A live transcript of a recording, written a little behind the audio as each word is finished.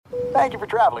Thank you for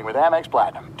traveling with Amex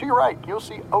Platinum. To your right, you'll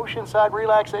see oceanside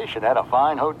relaxation at a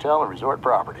fine hotel and resort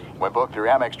property. When booked through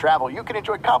Amex Travel, you can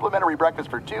enjoy complimentary breakfast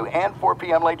for 2 and 4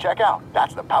 p.m. late checkout.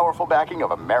 That's the powerful backing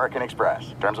of American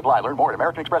Express. Terms apply. Learn more at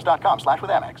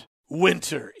americanexpress.com/withAmex.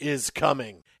 Winter is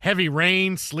coming. Heavy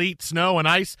rain, sleet, snow, and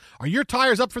ice. Are your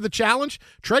tires up for the challenge?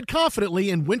 Tread confidently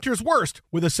in winter's worst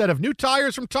with a set of new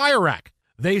tires from Tire Rack.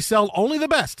 They sell only the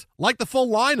best, like the full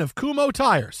line of Kumho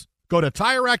tires. Go to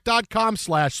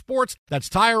TireRack.com/sports. That's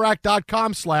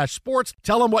TireRack.com/sports.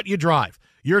 Tell them what you drive.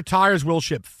 Your tires will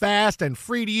ship fast and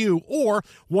free to you or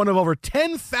one of over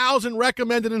 10,000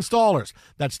 recommended installers.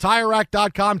 That's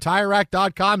TireRack.com,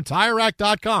 TireRack.com,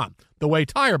 TireRack.com. The way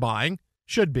tire buying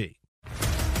should be.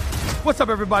 What's up,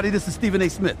 everybody? This is Stephen A.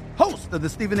 Smith, host of the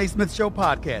Stephen A. Smith Show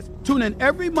podcast. Tune in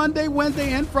every Monday,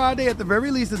 Wednesday, and Friday at the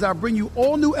very least as I bring you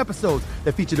all new episodes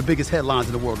that feature the biggest headlines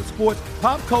in the world of sports,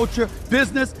 pop culture,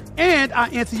 business, and I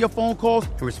answer your phone calls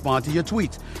and respond to your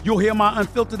tweets. You'll hear my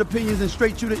unfiltered opinions and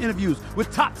straight-shooter interviews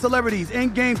with top celebrities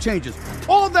and game changers.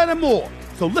 All that and more.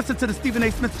 So listen to the Stephen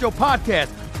A. Smith Show podcast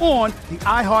on the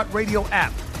iHeartRadio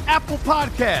app, Apple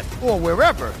Podcasts, or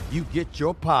wherever you get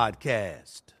your podcast.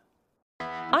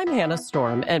 I'm Hannah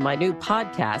Storm, and my new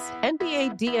podcast,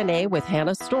 NBA DNA with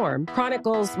Hannah Storm,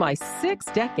 chronicles my 6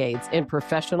 decades in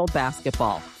professional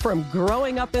basketball. From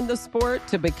growing up in the sport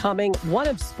to becoming one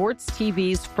of sports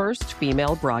TV's first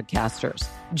female broadcasters.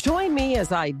 Join me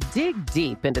as I dig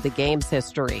deep into the game's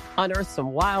history, unearth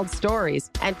some wild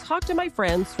stories, and talk to my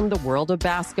friends from the world of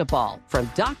basketball, from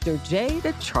Dr. J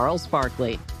to Charles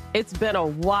Barkley. It's been a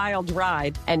wild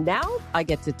ride, and now I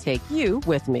get to take you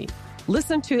with me.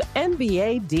 Listen to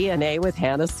NBA DNA with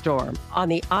Hannah Storm on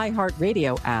the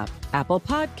iHeartRadio app, Apple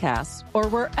Podcasts, or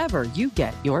wherever you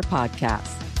get your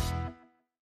podcasts.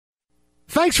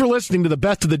 Thanks for listening to the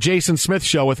Best of the Jason Smith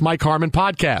Show with Mike Harmon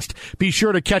podcast. Be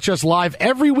sure to catch us live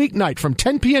every weeknight from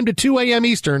 10 p.m. to 2 a.m.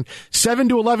 Eastern, 7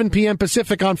 to 11 p.m.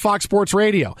 Pacific on Fox Sports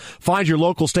Radio. Find your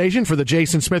local station for the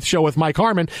Jason Smith Show with Mike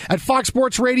Harmon at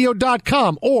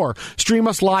foxsportsradio.com or stream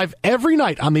us live every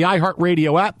night on the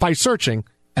iHeartRadio app by searching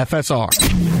FSR.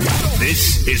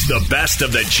 This is the Best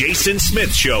of the Jason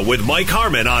Smith Show with Mike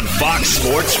Harmon on Fox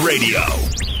Sports Radio.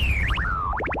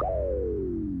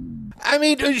 I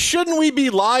mean, shouldn't we be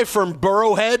live from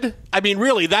Burrowhead? I mean,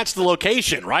 really, that's the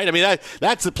location, right? I mean,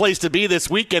 that's the place to be this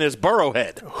weekend is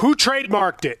Burrowhead. Who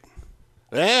trademarked it?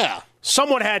 Yeah.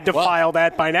 Someone had to file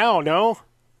that by now, no?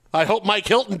 I hope Mike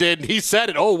Hilton did. He said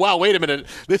it. Oh, wow, wait a minute.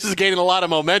 This is gaining a lot of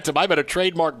momentum. I better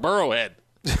trademark Burrowhead.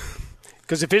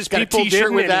 Because if his people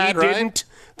didn't and he didn't,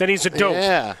 then he's a dope.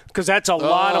 Yeah. Because that's a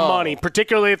lot of money,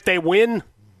 particularly if they win.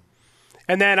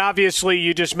 And then, obviously,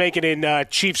 you just make it in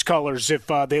Chiefs colors if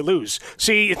they lose.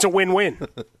 See, it's a win-win.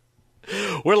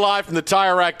 We're live from the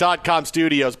TireRack.com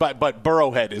studios, but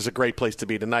Burrowhead is a great place to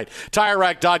be tonight.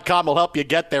 TireRack.com will help you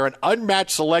get there. An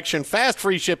unmatched selection, fast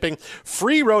free shipping,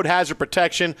 free road hazard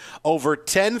protection, over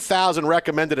 10,000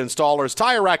 recommended installers.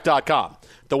 TireRack.com,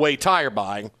 the way tire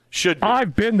buying should be.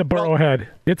 I've been to Burrowhead.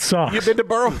 It sucks. You've been to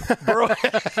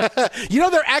Burrowhead? You know,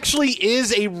 there actually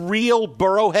is a real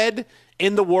Burrowhead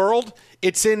in the world.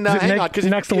 It's in,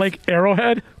 next to Lake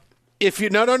Arrowhead? If you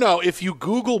if you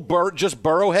Google just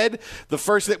Burrowhead, the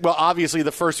first thing, well, obviously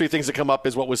the first 3 things that come up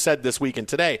is what was said this week and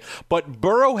today. But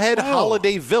Burrowhead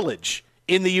Holiday Village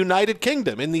in the United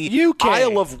Kingdom, in the UK.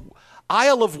 Isle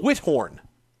of Whithorn.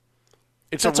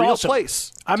 That's a real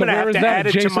place. I'm going to have to add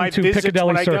it to my visits Piccadilly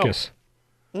when I Circus.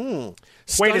 Go.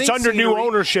 Wait, it's under new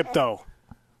ownership, though.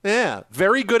 Yeah,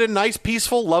 very good and nice,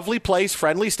 peaceful, lovely place,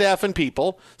 friendly staff and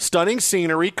people, stunning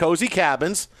scenery, cozy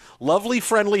cabins, lovely,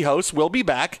 friendly hosts. We'll be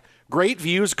back. Great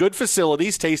views, good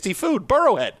facilities, tasty food.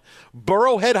 Burrowhead.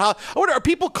 I wonder, are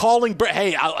people calling?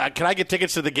 Hey, can I get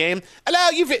tickets to the game?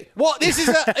 Hello, this is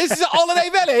a holiday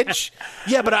village.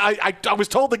 Yeah, but I was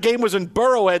told the game was in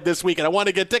Burrowhead this week, and I want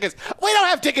to get tickets. We don't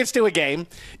have tickets to a game.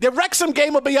 The Wrexham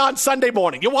game will be on Sunday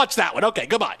morning. You watch that one. Okay,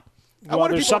 goodbye. Well,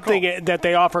 there's something that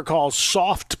they offer called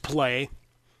soft play.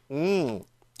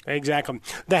 Exactly.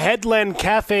 The Headland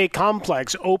Cafe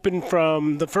Complex opened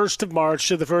from the 1st of March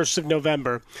to the 1st of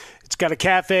November. It's got a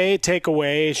cafe,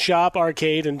 takeaway, shop,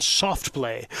 arcade, and soft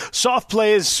play. Soft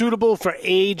play is suitable for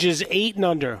ages 8 and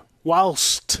under,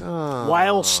 whilst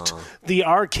the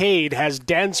arcade has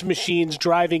dance machines,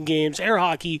 driving games, air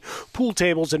hockey, pool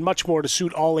tables, and much more to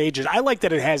suit all ages. I like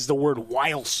that it has the word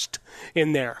whilst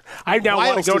in there. I now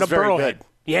want to go to Burrowhead.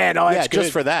 Yeah, no, that's good.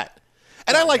 Just for that.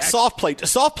 And I like soft play.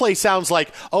 Soft play sounds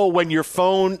like, when your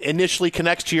phone initially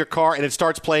connects to your car and it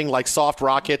starts playing like soft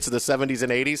rock hits of the 70s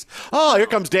and 80s. Oh, here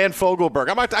comes Dan Fogelberg.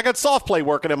 I got soft play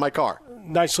working in my car.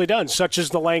 Nicely done. Such is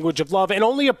the language of love, and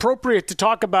only appropriate to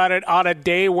talk about it on a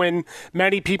day when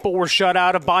many people were shut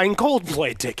out of buying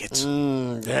Coldplay tickets.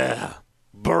 Yeah.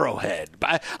 Burrowhead.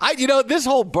 This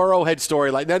whole Burrowhead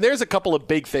storyline, now there's a couple of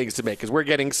big things to make because we're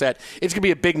getting set. It's going to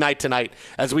be a big night tonight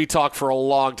as we talk for a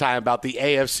long time about the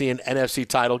AFC and NFC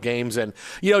title games. And,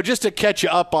 just to catch you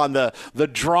up on the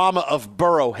drama of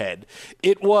Burrowhead,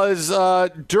 it was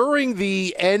during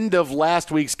the end of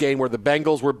last week's game where the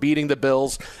Bengals were beating the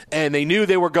Bills and they knew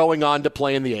they were going on to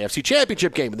play in the AFC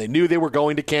Championship game and they knew they were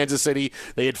going to Kansas City.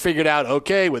 They had figured out,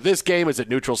 okay, with this game, is it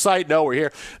neutral site? No, we're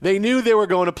here. They knew they were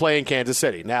going to play in Kansas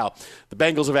City. Now, the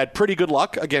Bengals have had pretty good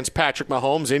luck against Patrick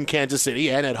Mahomes in Kansas City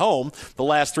and at home the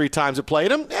last 3 times it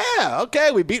played him. Yeah,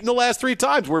 okay, we beat him the last 3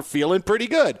 times. We're feeling pretty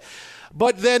good.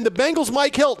 But then the Bengals'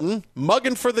 Mike Hilton,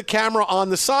 mugging for the camera on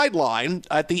the sideline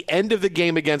at the end of the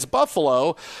game against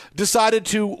Buffalo, decided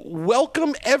to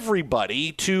welcome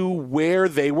everybody to where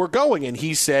they were going. And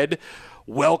he said,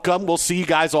 welcome. We'll see you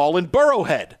guys all in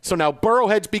Burrowhead. So now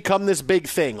Burrowhead's become this big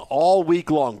thing all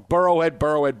week long. Burrowhead,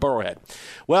 Burrowhead, Burrowhead.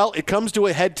 Well, it comes to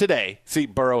a head today. See,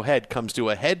 Burrowhead comes to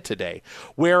a head today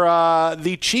where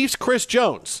the Chiefs' Chris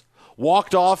Jones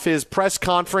walked off his press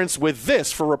conference with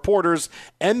this for reporters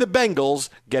and the Bengals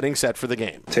getting set for the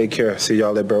game. Take care. See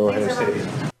y'all at Burrowhead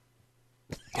Stadium.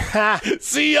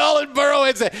 See y'all at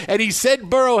Burrowhead. And he said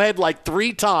Burrowhead like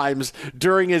 3 times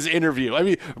during his interview. I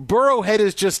mean, Burrowhead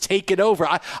has just taken over.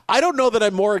 I don't know that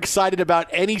I'm more excited about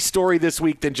any story this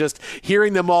week than just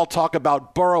hearing them all talk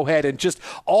about Burrowhead and just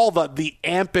all the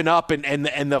amping up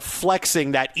and the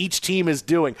flexing that each team is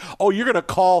doing. Oh, you're gonna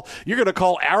call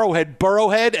Arrowhead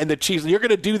Burrowhead, and the Chiefs, you're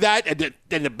gonna do that, and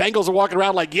the Bengals are walking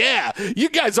around like, yeah, you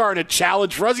guys aren't a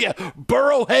challenge for us. Yeah,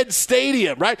 Burrowhead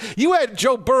Stadium, right? You had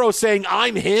Joe Burrow saying,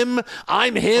 I'm him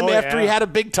after he had a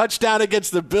big touchdown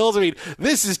against the Bills. I mean,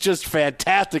 this is just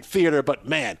fantastic theater, but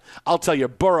man, I'll tell you,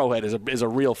 Burrowhead is a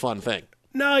real fun thing.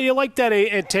 No, you like that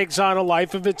it takes on a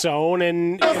life of its own.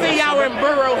 And I'll see y'all in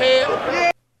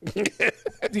Burrowhead.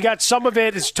 You got some of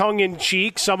it is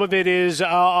tongue-in-cheek. Some of it is,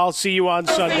 I'll see you on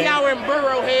Sunday. See y'all in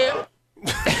Burrowhead.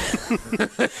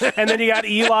 And then you got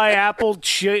Eli Apple,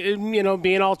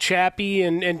 being all chappy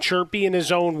and chirpy in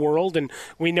his own world, and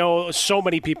we know so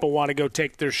many people want to go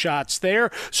take their shots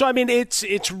there. So I mean,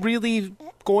 it's really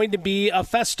going to be a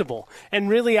festival, and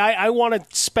really, I want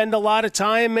to spend a lot of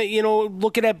time,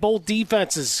 looking at both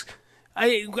defenses.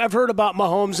 I've heard about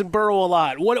Mahomes and Burrow a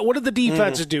lot. What do the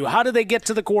defenses do? How do they get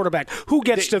to the quarterback? Who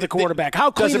gets to the quarterback?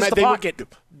 How clean is the pocket?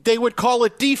 They would call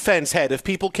it defense head if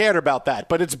people cared about that,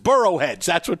 but it's Burrow heads.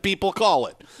 That's what people call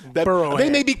it. They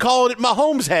may be calling it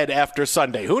Mahomes head after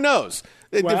Sunday. Who knows?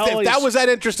 Well, if that was that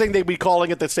interesting, they'd be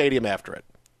calling it the stadium after it.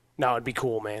 No, it'd be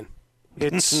cool, man.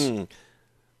 It's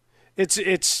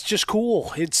just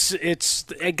cool.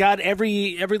 It got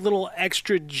every little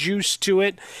extra juice to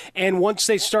it, and once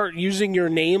they start using your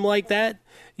name like that,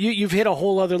 you've hit a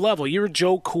whole other level. You're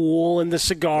Joe Cool and the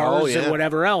cigars and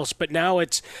whatever else, but now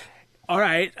it's all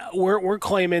right. We're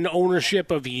claiming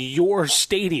ownership of your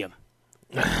stadium.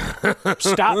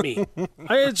 Stop me!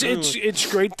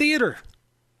 It's great theater.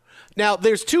 Now,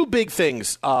 there's 2 big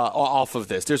things off of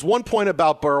this. There's one point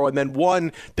about Burrow and then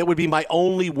one that would be my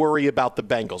only worry about the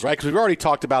Bengals, right? Because we've already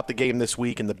talked about the game this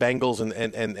week and the Bengals,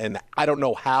 and I don't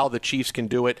know how the Chiefs can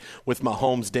do it with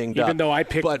Mahomes dinged up. Even though I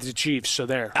picked the Chiefs, so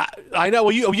there. I know.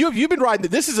 Well, you've been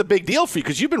riding – this is a big deal for you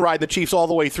because you've been riding the Chiefs all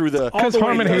the way through the – because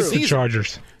Harmon hates the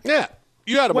Chargers. Yeah.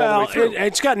 You had them all the way through.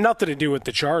 It's got nothing to do with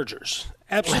the Chargers.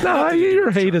 Absolutely. No,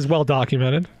 your hate is well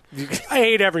documented. I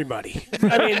hate everybody.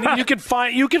 I mean, you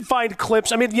can find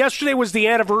clips. I mean, yesterday was the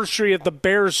anniversary of the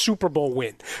Bears Super Bowl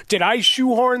win. Did I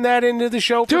shoehorn that into the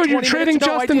show? Dude, you're trading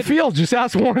Justin Fields. Just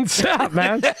ask Warren Sapp,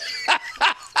 man.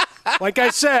 Like I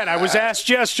said, I was asked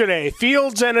yesterday,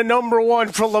 Fields and a number 1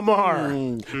 for Lamar.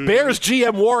 Bears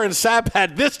GM Warren Sapp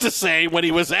had this to say when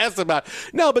he was asked about.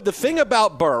 No, but the thing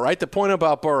about Burrow, right? The point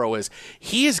about Burrow is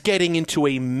he is getting into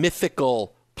a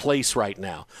mythical place right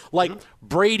now. Like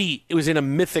Brady was in a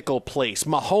mythical place.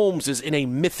 Mahomes is in a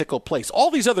mythical place. All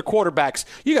these other quarterbacks,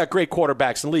 you got great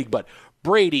quarterbacks in the league, but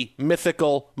Brady,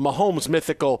 mythical. Mahomes,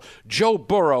 mythical. Joe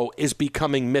Burrow is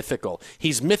becoming mythical.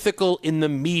 He's mythical in the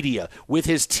media with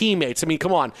his teammates. I mean,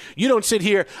 come on. You don't sit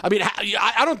here. I mean,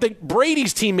 I don't think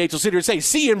Brady's teammates will sit here and say,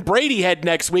 see you in Brady head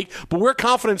next week, but we're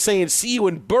confident saying, see you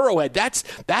in Burrow head.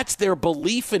 That's their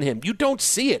belief in him. You don't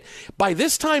see it. By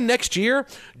this time next year,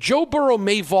 Joe Burrow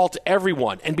may vault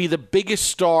everyone and be the biggest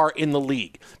star in the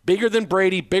league. Bigger than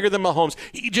Brady, bigger than Mahomes.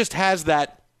 He just has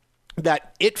that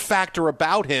that it factor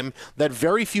about him that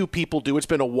very few people do. It's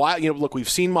been a while. Look, we've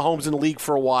seen Mahomes in the league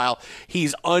for a while.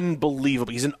 He's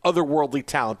unbelievable. He's an otherworldly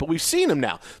talent, but we've seen him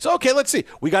now. So, okay, let's see.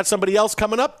 We got somebody else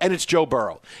coming up, and it's Joe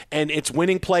Burrow. And it's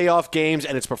winning playoff games,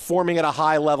 and it's performing at a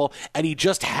high level, and he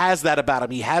just has that about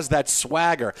him. He has that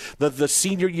swagger. The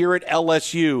senior year at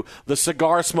LSU, the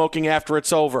cigar smoking after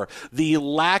it's over, the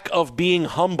lack of being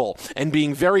humble and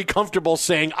being very comfortable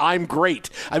saying, I'm great.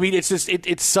 I mean, it's just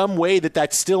it's some way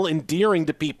that's still endearing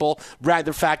to people,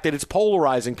 rather the fact that it's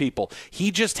polarizing people.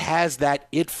 He just has that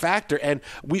it factor. And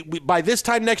we by this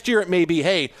time next year, it may be,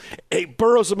 hey,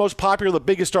 Burrow's the most popular, the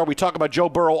biggest star. We talk about Joe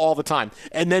Burrow all the time.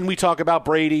 And then we talk about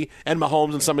Brady and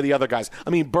Mahomes and some of the other guys. I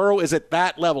mean, Burrow is at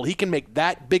that level. He can make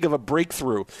that big of a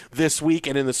breakthrough this week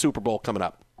and in the Super Bowl coming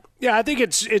up. Yeah, I think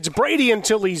it's Brady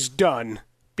until he's done,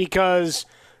 because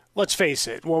let's face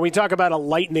it, when we talk about a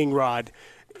lightning rod,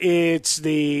 it's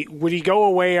would he go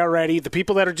away already? The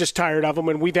people that are just tired of him,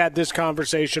 and we've had this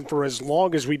conversation for as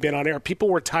long as we've been on air. People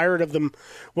were tired of them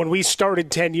when we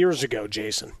started 10 years ago,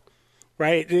 Jason.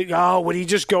 Right? Oh, would he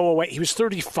just go away? He was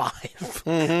 35.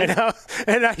 Mm-hmm.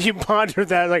 And now you ponder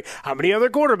that, like, how many other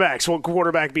quarterbacks will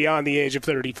quarterback beyond the age of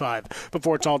 35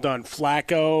 before it's all done?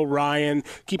 Flacco, Ryan,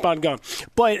 keep on going.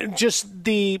 But just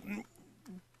the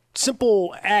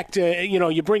simple act,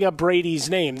 you bring up Brady's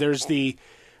name. There's the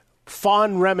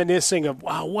fond reminiscing of,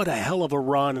 wow, what a hell of a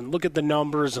run, and look at the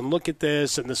numbers, and look at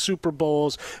this, and the Super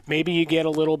Bowls. Maybe you get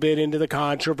a little bit into the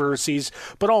controversies,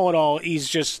 but all in all, he's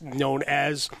just known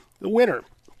as the winner.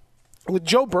 With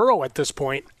Joe Burrow at this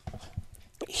point,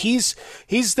 he's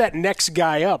that next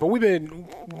guy up, and we've been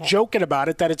joking about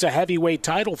it, that it's a heavyweight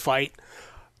title fight,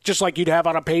 just like you'd have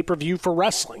on a pay-per-view for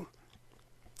wrestling.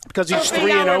 Because he's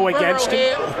 3-0 against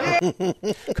him.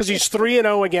 Because he's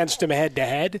 3-0 against him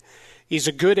head-to-head. He's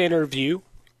a good interview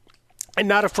and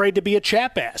not afraid to be a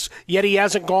chap ass. Yet he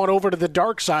hasn't gone over to the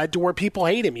dark side to where people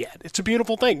hate him yet. It's a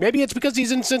beautiful thing. Maybe it's because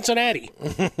he's in Cincinnati.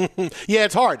 Yeah,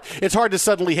 it's hard. It's hard to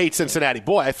suddenly hate Cincinnati.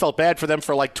 Boy, I felt bad for them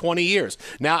for like 20 years.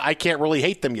 Now I can't really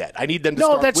hate them yet. I need them to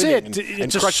start winning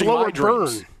and crushing my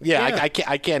dreams. Yeah,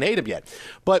 I can't hate them yet.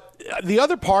 But the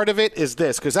other part of it is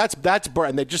this, because that's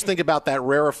and they just think about that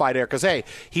rarefied air. Because, hey,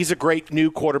 he's a great new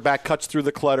quarterback, cuts through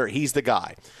the clutter. He's the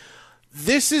guy.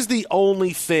 This is the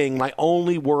only thing, my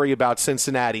only worry about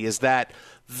Cincinnati is that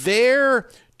their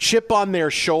chip on their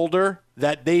shoulder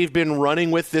that they've been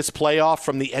running with this playoff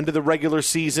from the end of the regular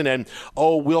season, and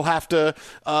we'll have to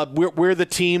we're the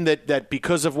team that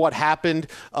because of what happened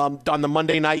on the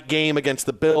Monday night game against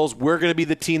the Bills, we're going to be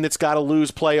the team that's got to lose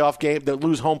home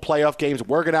playoff games.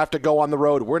 We're going to have to go on the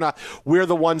road. We're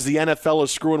the ones the NFL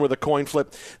is screwing with a coin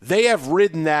flip. They have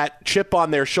ridden that chip on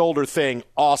their shoulder thing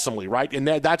awesomely, right? And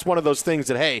that's one of those things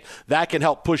that, hey, that can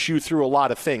help push you through a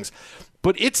lot of things.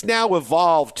 But it's now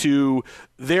evolved to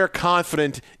they're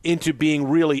confident into being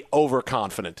really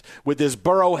overconfident with this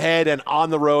Burrow head and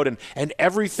on the road. And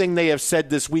everything they have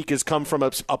said this week has come from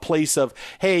a place of,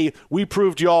 hey, we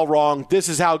proved you all wrong. This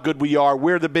is how good we are.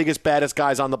 We're the biggest, baddest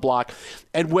guys on the block.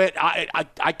 And when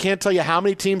I can't tell you how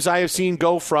many teams I have seen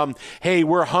go from, hey,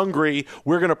 we're hungry,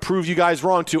 we're going to prove you guys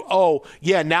wrong, to, oh,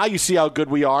 yeah, now you see how good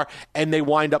we are, and they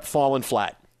wind up falling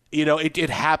flat. You know, it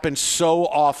happens so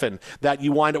often that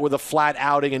you wind up with a flat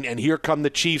outing, and here come the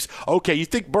Chiefs. Okay, you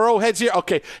think Burrow heads here?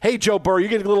 Okay, hey, Joe Burrow, you're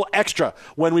getting a little extra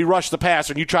when we rush the pass,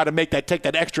 and you try to take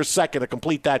that extra second to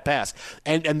complete that pass.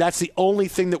 And that's the only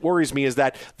thing that worries me, is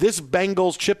that this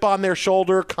Bengals chip on their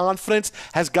shoulder confidence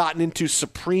has gotten into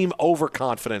supreme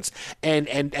overconfidence. And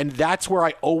that's where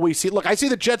I always see it. Look, I see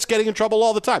the Jets getting in trouble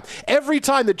all the time. Every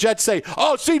time the Jets say,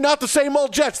 oh, see, not the same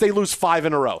old Jets, they lose 5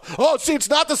 in a row. Oh, see, it's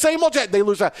not the same old Jets, they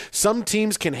lose 5. Some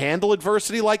teams can handle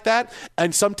adversity like that,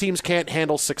 and some teams can't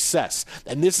handle success.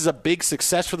 And this is a big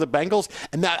success for the Bengals.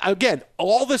 And that, again,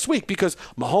 all this week, because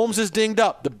Mahomes is dinged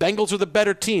up. The Bengals are the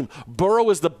better team. Burrow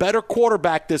is the better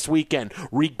quarterback this weekend.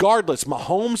 Regardless,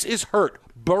 Mahomes is hurt.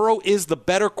 Burrow is the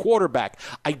better quarterback.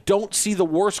 I don't see the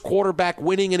worst quarterback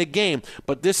winning in a game,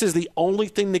 but this is the only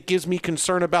thing that gives me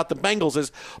concern about the Bengals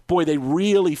is, boy, they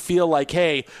really feel like,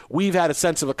 hey, we've had a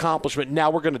sense of accomplishment.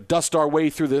 Now we're going to dust our way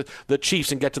through the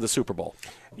Chiefs and get to the Super Bowl.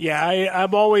 Yeah,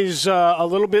 I'm always a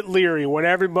little bit leery when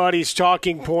everybody's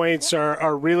talking points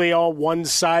are really all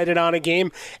one-sided on a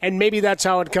game, and maybe that's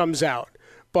how it comes out.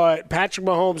 But Patrick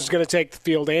Mahomes is going to take the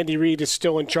field. Andy Reid is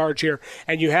still in charge here.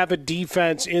 And you have a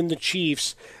defense in the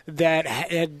Chiefs that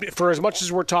had, for as much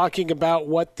as we're talking about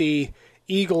what the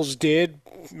Eagles did,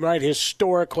 right,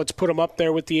 historic, let's put them up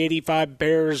there with the 85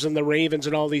 Bears and the Ravens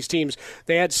and all these teams.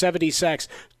 They had 70 sacks.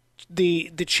 The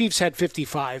Chiefs had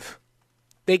 55.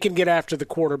 They can get after the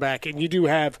quarterback, and you do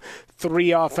have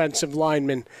 3 offensive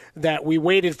linemen that we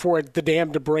waited for the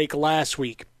dam to break last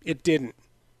week. It didn't.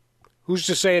 Who's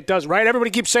to say it doesn't, right?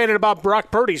 Everybody keeps saying it about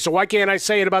Brock Purdy, so why can't I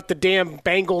say it about the damn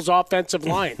Bengals offensive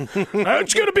line? This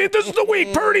is the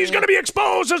week. Purdy's going to be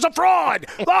exposed as a fraud.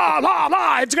 Blah, blah,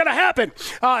 blah. It's going to happen.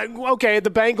 Okay,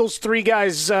 the Bengals 3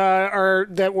 guys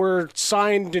that were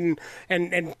signed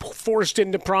and forced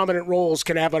into prominent roles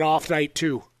can have an off night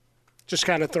too. Just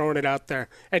kind of throwing it out there.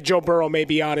 And Joe Burrow may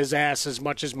be on his ass as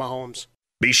much as Mahomes.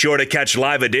 Be sure to catch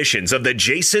live editions of The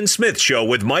Jason Smith Show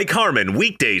with Mike Harmon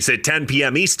weekdays at 10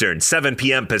 p.m. Eastern, 7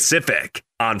 p.m. Pacific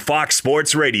on Fox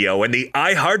Sports Radio and the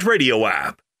iHeartRadio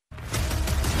app.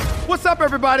 What's up,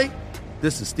 everybody?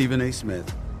 This is Stephen A. Smith.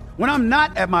 When I'm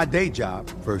not at my day job,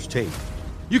 First Take,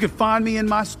 you can find me in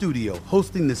my studio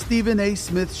hosting the Stephen A.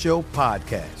 Smith Show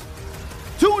podcast.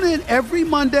 Tune in every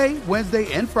Monday,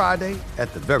 Wednesday, and Friday,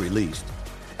 at the very least,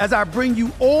 as I bring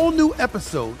you all new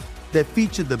episodes that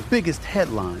feature the biggest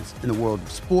headlines in the world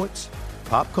of sports,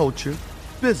 pop culture,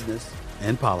 business,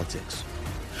 and politics.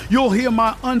 You'll hear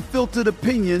my unfiltered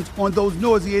opinions on those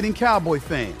nauseating Cowboy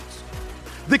fans,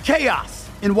 the chaos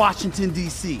in Washington,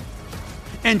 D.C.,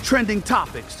 and trending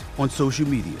topics on social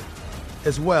media,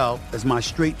 as well as my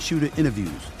straight shooter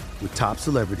interviews with top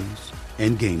celebrities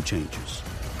and game changers.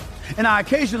 And I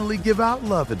occasionally give out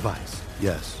love advice.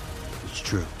 Yes, it's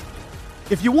true.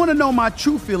 If you want to know my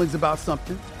true feelings about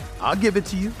something, I'll give it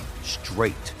to you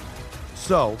straight.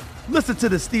 So, listen to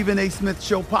the Stephen A. Smith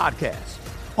Show podcast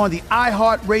on the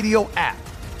iHeartRadio app,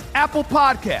 Apple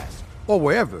Podcasts, or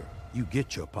wherever you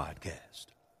get your podcast.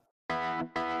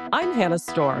 I'm Hannah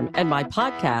Storm, and my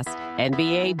podcast,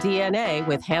 NBA DNA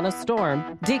with Hannah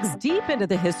Storm, digs deep into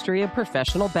the history of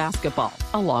professional basketball,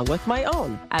 along with my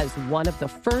own, as one of the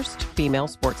first female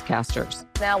sportscasters.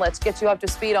 Now let's get you up to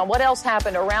speed on what else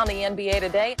happened around the NBA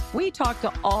today. We talk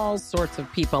to all sorts of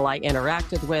people I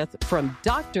interacted with, from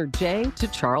Dr. J to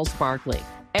Charles Barkley,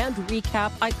 and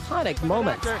recap iconic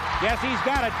moments. Yes, he's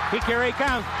got it. Here he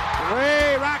comes.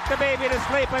 Way rock the baby to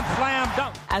sleep and slam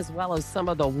dunk. As well as some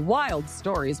of the wild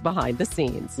stories behind the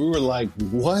scenes. We were like,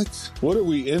 what? What are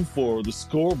we in for? The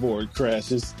scoreboard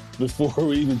crashes before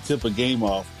we even tip a game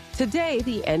off. Today,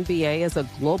 the NBA is a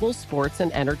global sports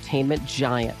and entertainment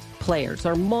giant. Players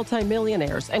are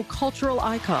multimillionaires and cultural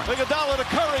icons. Iguodala to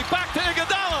Curry, back to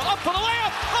Iguodala, up for the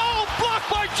layup. Oh,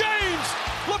 blocked by James.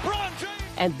 LeBron James.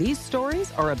 And these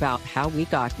stories are about how we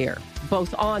got here,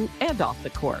 both on and off the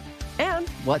court. And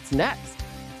what's next?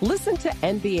 Listen to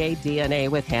NBA DNA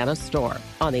with Hannah Storm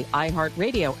on the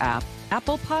iHeartRadio app,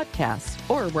 Apple Podcasts,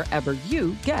 or wherever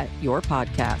you get your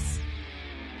podcasts.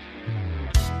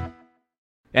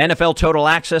 NFL Total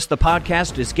Access, the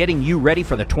podcast, is getting you ready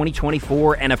for the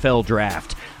 2024 NFL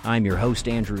Draft. I'm your host,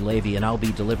 Andrew Levy, and I'll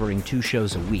be delivering 2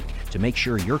 shows a week to make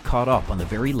sure you're caught up on the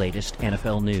very latest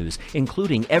NFL news,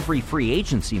 including every free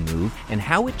agency move and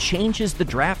how it changes the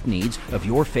draft needs of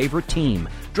your favorite team.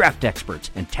 Draft experts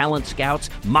and talent scouts,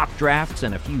 mock drafts,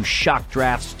 and a few shock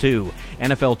drafts, too.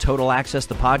 NFL Total Access,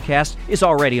 the podcast, is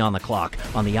already on the clock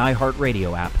on the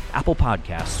iHeartRadio app, Apple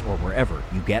Podcasts, or wherever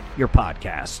you get your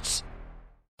podcasts.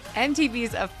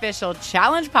 MTV's official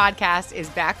Challenge podcast is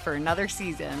back for another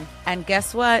season. And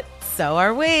guess what? So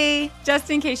are we.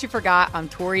 Just in case you forgot, I'm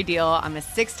Tori Deal. I'm a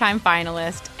 6-time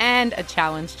finalist and a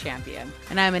Challenge champion.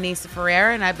 And I'm Anissa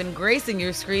Ferrer, and I've been gracing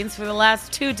your screens for the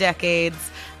last 2 decades.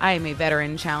 I am a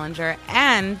veteran challenger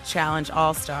and Challenge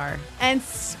All-Star. And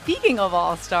speaking of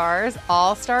All-Stars,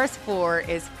 All-Stars 4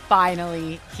 is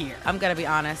finally here. I'm going to be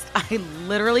honest. I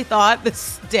literally thought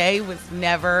this day was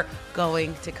never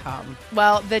going to come.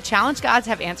 Well, the Challenge gods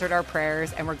have answered our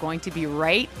prayers, and we're going to be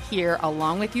right here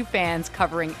along with you fans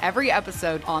covering every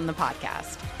episode on the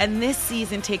podcast. And this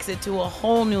season takes it to a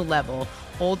whole new level.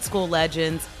 Old school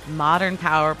legends, modern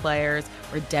power players,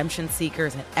 redemption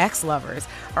seekers, and ex-lovers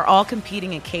are all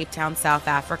competing in Cape Town, South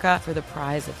Africa for the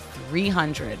prize of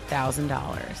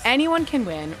 $300,000. Anyone can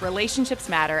win, relationships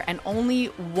matter, and only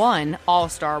one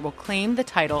All-Star will claim the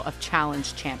title of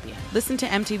Challenge champion. Listen to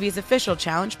MTV's official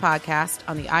Challenge podcast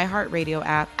on the iHeartRadio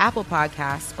app, Apple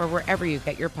Podcasts, or wherever you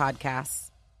get your podcasts.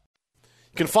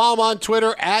 You can follow him on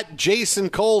Twitter at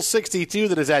JasonCole62.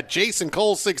 That is at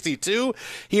JasonCole62.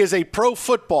 He is a Pro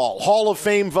Football Hall of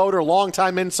Fame voter,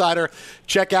 longtime insider.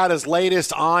 Check out his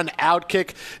latest on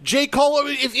Outkick. J. Cole,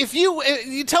 if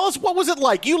you tell us, what was it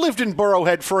like? You lived in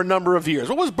Burrowhead for a number of years.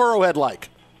 What was Burrowhead like?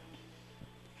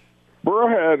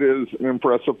 Burrowhead is an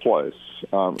impressive place,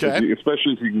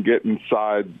 especially if you can get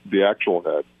inside the actual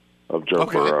head of Joe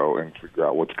Burrow and figure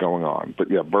out what's going on. But,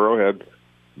 yeah, Burrowhead,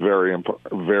 very,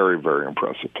 very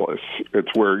impressive place. It's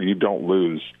where you don't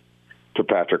lose to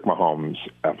Patrick Mahomes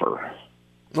ever.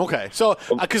 Okay, so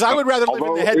because I would rather live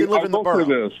in the head than live in the borough.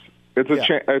 This.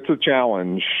 It's a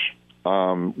challenge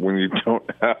when you don't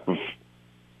have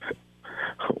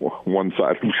one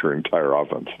side of your entire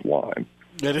offensive line.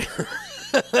 That's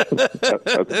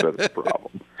a bit of a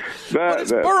problem.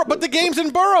 But the game's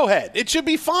in Burrowhead. It should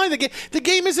be fine. The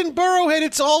game is in Burrowhead.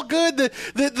 It's all good.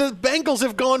 The Bengals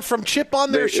have gone from chip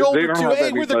on their shoulder to,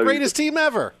 hey, we're the greatest team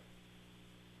ever.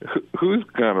 Who's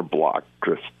going to block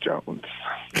Chris Jones?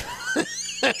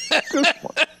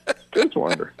 Just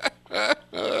wonder.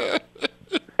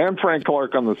 And Frank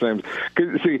Clark on the same.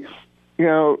 See,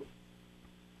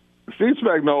 Steve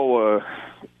Spagnuolo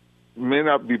may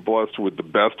not be blessed with the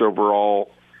best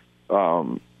overall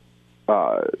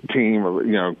team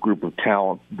or group of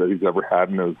talent that he's ever had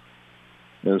in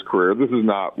his career. This is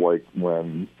not like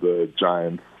when the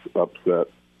Giants upset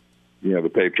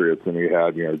the Patriots and he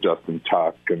had Justin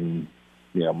Tuck and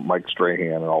Mike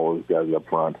Strahan and all those guys up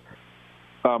front.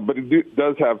 But he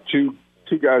does have two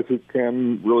guys who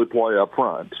can really play up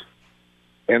front.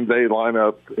 And they line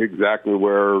up exactly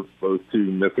where those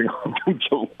two missing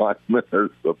offensive linemen are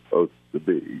supposed to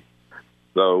be.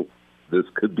 So this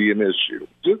could be an issue.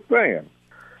 Just saying.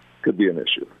 Could be an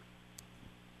issue.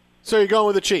 So you're going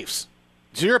with the Chiefs.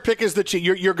 So your pick is the Chiefs.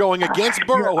 You're going against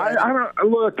Burrow.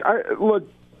 Look.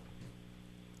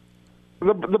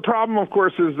 The problem, of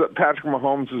course, is that Patrick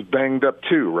Mahomes is banged up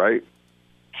too, right?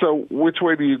 So which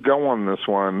way do you go on this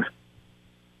one?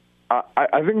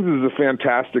 I think this is a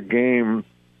fantastic game,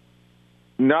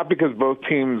 not because both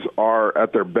teams are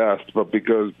at their best, but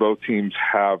because both teams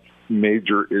have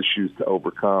major issues to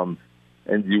overcome,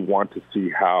 and you want to see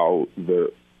how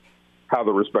the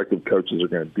respective coaches are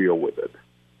going to deal with it.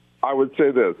 I would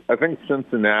say this. I think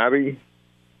Cincinnati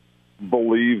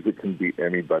believes it can beat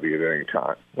anybody at any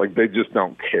time. Like, they just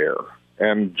don't care.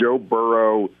 And Joe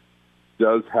Burrow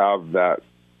does have that,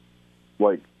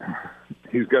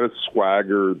 he's got a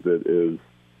swagger that is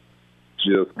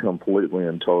just completely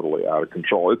and totally out of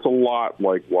control. It's a lot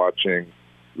like watching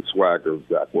the swagger of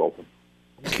Zach Wilson.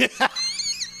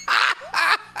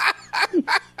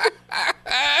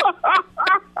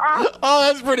 Oh,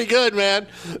 that's pretty good, man.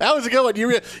 That was a good one.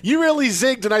 You really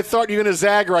zigged, and I thought you were going to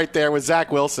zag right there with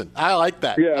Zach Wilson. I like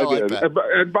that. Yeah, I like did. that.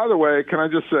 And by the way, can I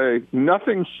just say,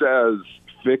 nothing says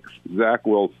fix Zach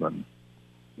Wilson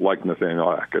like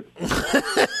Nathaniel Hackett.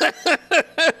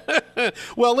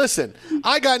 Well, listen,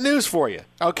 I got news for you,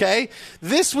 okay?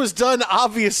 This was done,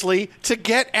 obviously, to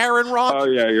get Aaron Rodgers. Oh,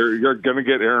 yeah, you're going to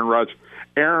get Aaron Rodgers.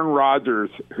 Aaron Rodgers,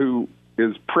 who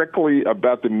is prickly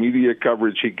about the media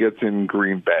coverage he gets in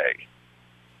Green Bay,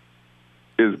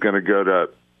 is going to go to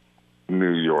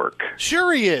New York.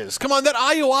 Sure he is. Come on, that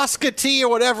ayahuasca tea or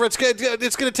whatever, it's going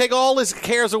to take all his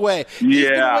cares away. He's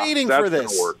been waiting for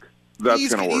this. Gonna work.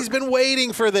 That's going to work. He's been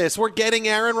waiting for this. We're getting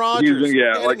Aaron Rodgers.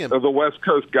 The West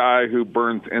Coast guy who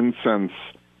burns incense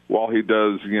while he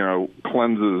does,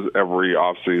 cleanses every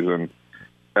offseason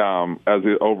as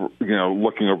he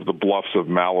looking over the bluffs of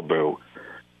Malibu,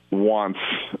 wants,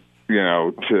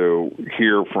 to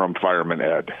hear from Fireman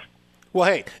Ed. Well,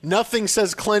 hey, nothing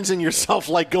says cleansing yourself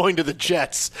like going to the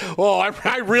Jets. Oh,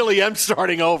 I really am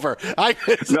starting over.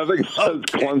 Nothing says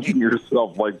cleansing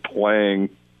yourself like playing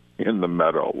in the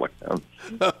Meadowlands.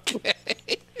 Okay.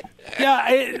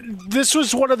 Yeah, this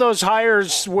was one of those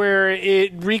hires where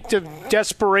it reeked of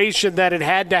desperation that it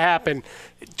had to happen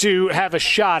to have a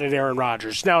shot at Aaron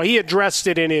Rodgers. Now, he addressed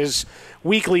it in his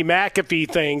weekly McAfee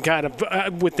thing, kind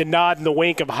of with the nod and the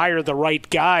wink of hire the right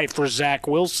guy for Zach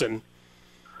Wilson.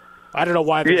 I don't know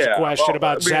why there's a question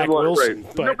about Zach Wilson.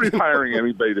 Right. But Nobody's hiring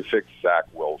anybody to fix Zach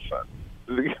Wilson.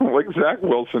 Zach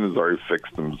Wilson has already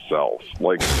fixed himself,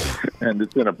 and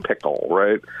it's in a pickle,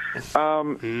 right?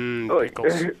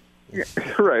 Pickles.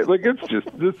 Right, it's just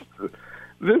this.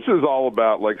 This is all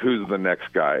about who's the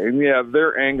next guy, and yeah,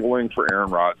 they're angling for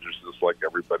Aaron Rodgers just like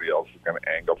everybody else is going to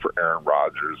angle for Aaron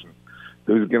Rodgers, and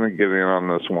who's going to get in on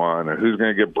this one, and who's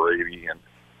going to get Brady, and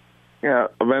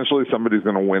eventually somebody's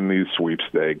going to win these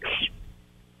sweepstakes.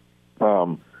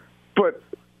 But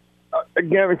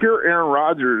again, if you're Aaron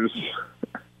Rodgers,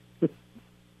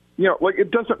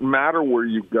 it doesn't matter where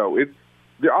you go.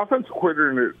 The offensive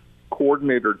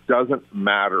coordinator doesn't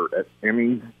matter at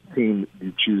any team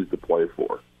you choose to play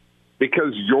for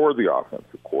because you're the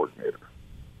offensive coordinator.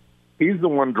 He's the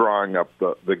one drawing up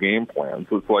the game plan.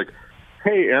 So it's like,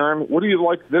 hey, Aaron, what do you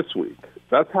like this week?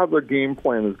 That's how the game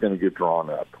plan is going to get drawn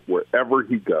up wherever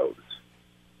he goes.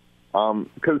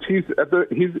 Because he's gotten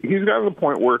to the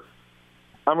point where,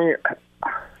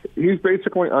 he's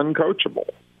basically uncoachable.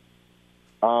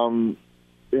 And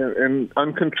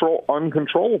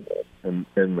uncontrollable in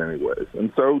many ways.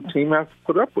 And so team has to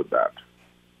put up with that.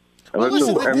 Well,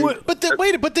 listen, but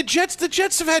the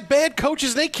Jets have had bad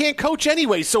coaches. They can't coach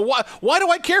anyway. So why do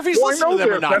I care if he's listening to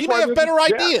them or not? He may have better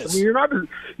ideas. I mean,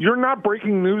 you're not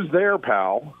breaking news there,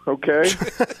 pal. Okay. So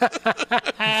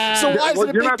why is it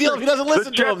a big deal if he doesn't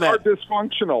listen to them? The Jets are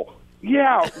dysfunctional.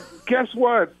 Yeah. Guess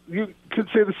what? You could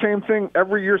say the same thing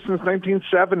every year since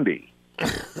 1970.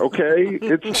 Okay,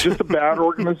 it's just a bad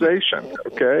organization.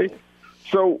 Okay,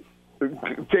 so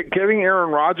getting Aaron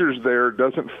Rodgers there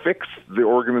doesn't fix the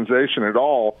organization at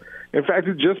all. In fact,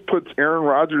 it just puts Aaron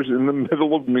Rodgers in the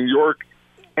middle of New York,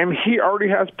 and he already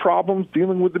has problems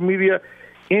dealing with the media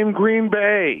in Green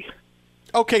Bay.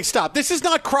 Okay, stop. This is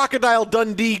not Crocodile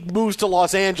Dundee moves to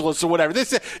Los Angeles or whatever.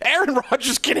 Aaron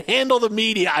Rodgers can handle the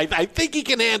media. I think he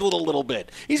can handle it a little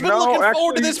bit. He's been looking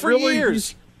forward to this for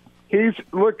years. He's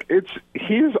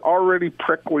already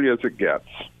prickly as it gets,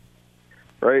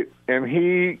 right? And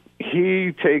he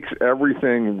takes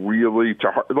everything really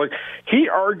to heart. Like, he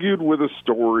argued with a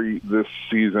story this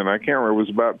season. I can't remember.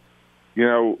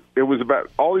 It was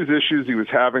about all these issues he was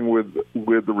having with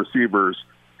the receivers.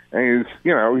 And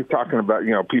he's talking about,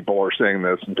 people are saying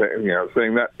this and,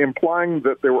 saying that, implying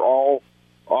that they were all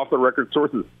off the record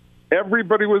sources.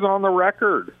 Everybody was on the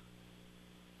record.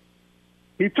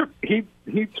 He took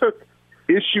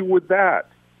issue with that.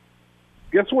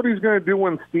 Guess what he's going to do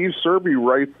when Steve Serby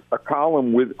writes a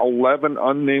column with 11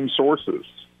 unnamed sources?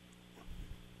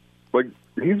 Like,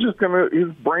 his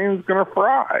brain's going to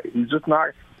fry.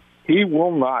 He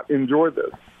will not enjoy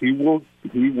this. He will.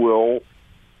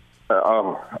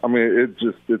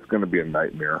 It's going to be a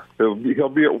nightmare. He'll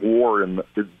be at war in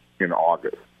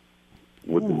August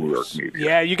with the New York media.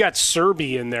 Yeah, you got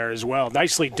Serby in there as well.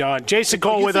 Nicely done. Jason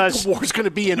Cole with us. The war's going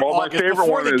to be in August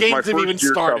before the games have even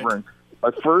started.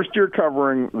 My first year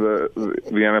covering the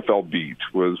NFL beat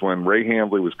was when Ray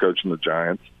Handley was coaching the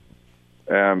Giants,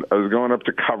 and I was going up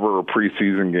to cover a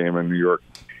preseason game in New York,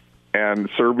 and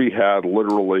Serby had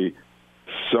literally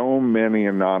so many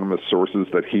anonymous sources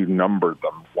that he numbered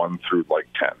them 1 through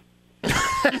 10.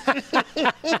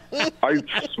 I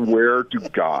swear to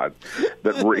God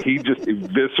that he just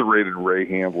eviscerated Ray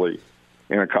Handley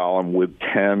in a column with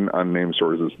 10 unnamed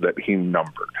sources that he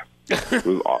numbered. It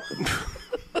was awesome.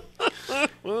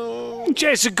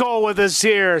 Jason Cole with us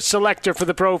here, selector for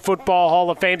the Pro Football Hall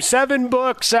of Fame. 7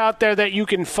 books out there that you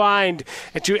can find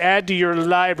and to add to your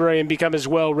library and become as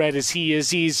well-read as he is.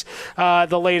 He's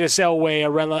the latest Elway, A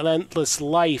Relentless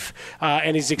Life,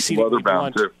 and he's exceedingly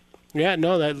blunt. Too. Yeah,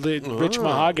 no, that rich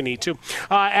mahogany, too.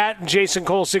 At Jason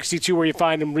Cole 62, where you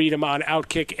find him, read him on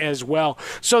Outkick as well.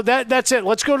 So that's it.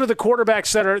 Let's go to the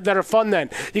quarterbacks that are fun then.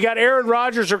 You got Aaron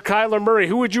Rodgers or Kyler Murray.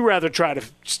 Who would you rather try to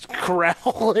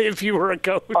corral if you were a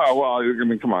coach? Oh, well, I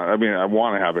mean, come on. I mean, I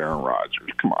want to have Aaron Rodgers.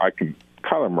 Come on,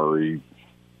 Kyler Murray,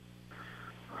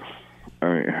 I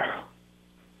mean,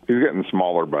 he's getting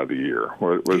smaller by the year. He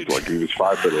was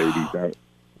 5'8".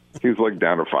 He's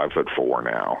down to 5'4"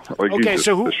 now. Okay, he's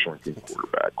so a shrinking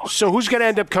quarterback. So who's going to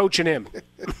end up coaching him?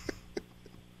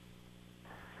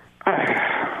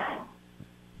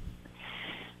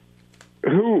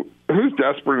 Who's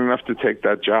desperate enough to take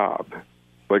that job?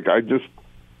 They're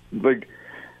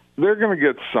going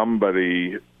to get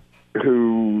somebody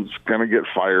who's going to get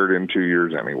fired in 2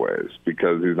 years anyways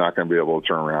because he's not going to be able to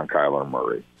turn around Kyler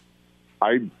Murray.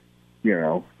 I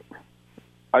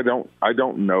don't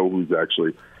know who's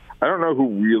actually. I don't know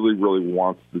who really, really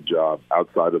wants the job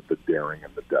outside of the daring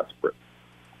and the desperate,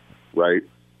 right?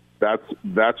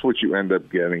 That's what you end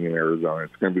up getting in Arizona.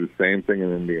 It's going to be the same thing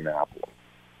in Indianapolis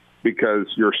because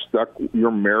you're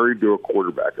married to a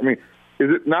quarterback. I mean, is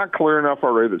it not clear enough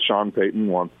already that Sean Payton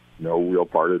wants no real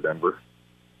part of Denver?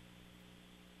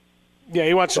 Yeah,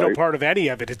 he wants no part of any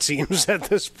of it, it seems, at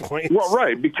this point. Well,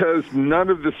 right, because none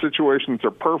of the situations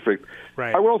are perfect.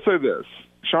 Right. I will say this.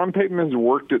 Sean Payton has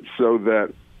worked it so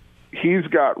that he's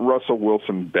got Russell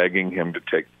Wilson begging him to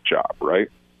take the job, right?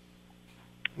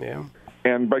 Yeah.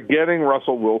 And by getting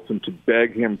Russell Wilson to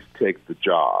beg him to take the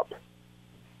job,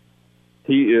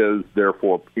 he is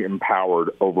therefore empowered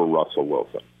over Russell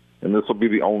Wilson. And this will be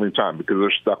the only time because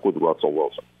they're stuck with Russell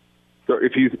Wilson. So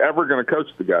if he's ever going to coach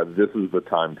the guy, this is the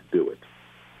time to do it,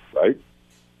 right?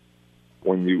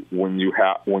 When you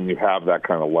have that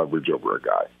kind of leverage over a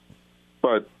guy.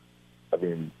 But I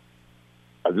mean,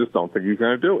 I just don't think he's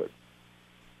going to do it.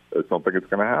 I just don't think it's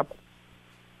going to happen.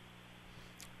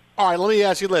 All right, let me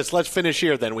ask you this. Let's finish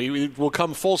here then. We'll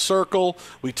come full circle.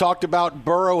 We talked about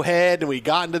Burrowhead, and we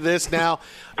got into this now.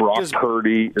 Brock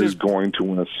Purdy is going to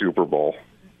win a Super Bowl.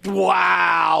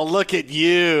 Wow, look at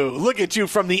you. Look at you.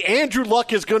 From the Andrew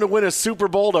Luck is going to win a Super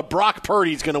Bowl to Brock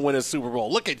Purdy's going to win a Super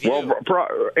Bowl. Look at you. Well,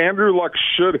 Andrew Luck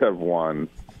should have won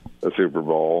a Super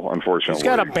Bowl, unfortunately. He's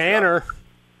got a banner.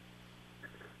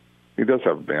 He does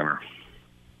have a banner.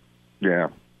 Yeah,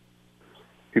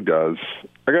 he does.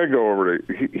 I got to go over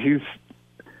to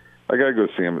I got to go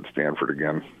see him at Stanford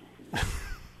again.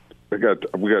 we got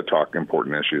to talk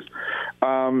important issues.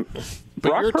 But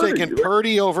you're taking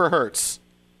Purdy over Hurts.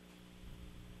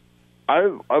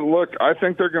 I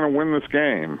think they're going to win this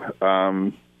game.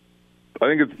 I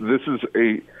think this is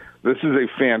a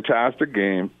fantastic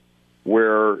game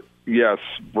where, yes,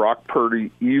 Brock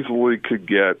Purdy easily could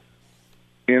get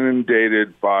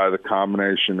inundated by the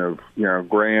combination of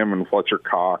Graham and Fletcher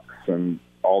Cox and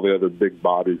all the other big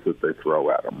bodies that they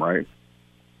throw at him. Right,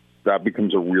 that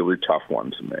becomes a really tough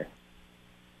one to me.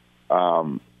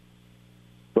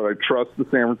 But I trust the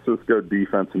San Francisco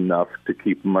defense enough to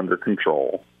keep them under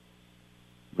control.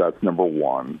 That's number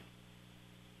one.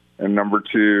 And number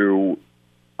two,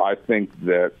 I think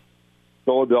that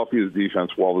Philadelphia's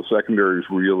defense, while the secondary is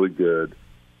really good,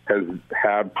 has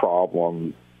had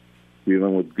problems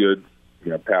dealing with good,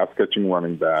 pass-catching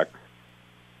running backs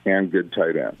and good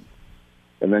tight ends.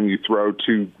 And then you throw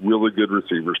two really good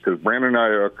receivers, because Brandon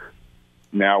Ayuk,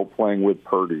 now playing with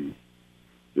Purdy,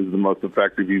 is the most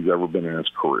effective he's ever been in his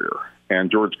career.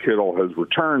 And George Kittle has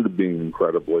returned to being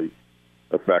incredibly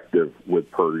effective with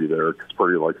Purdy there, because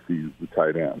Purdy likes to use the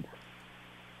tight ends.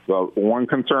 So one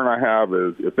concern I have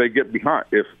is if they get behind,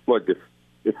 if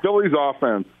Philly's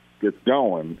offense gets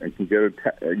going and can get a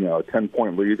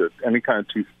 10-point lead, or any kind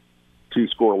of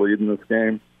two-score lead in this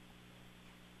game,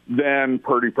 then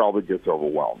Purdy probably gets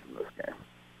overwhelmed in this game.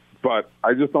 But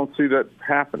I just don't see that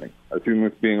happening. I see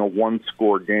this being a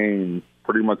one-score game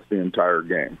pretty much the entire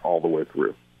game, all the way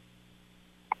through.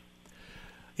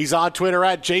 He's on Twitter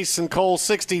at Jason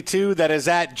Cole62. That is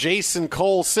at Jason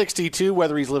Cole62.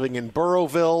 Whether he's living in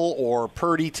Burrowville or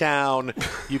Purdy Town,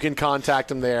 you can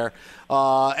contact him there.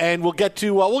 And we'll get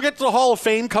to the Hall of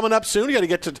Fame coming up soon. You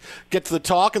got to get to the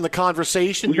talk and the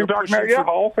conversation. We can talk about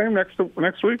Hall of Fame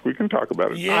next week. We can talk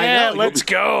about it. Yeah, let's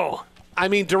go. I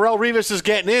mean, Darrelle Revis is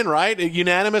getting in, right? A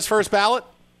unanimous first ballot?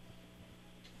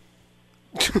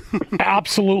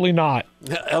 Absolutely not.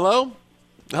 Hello?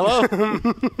 Hello?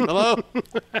 Hello?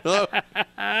 Hello?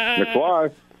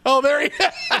 McFly. Oh, there he is.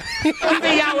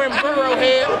 See y'all in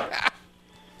Burrowhead.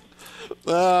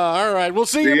 All right. We'll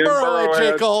see you in Burrowhead,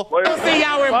 J. Cole. See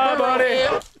y'all in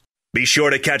Burrowhead. Be sure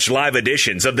to catch live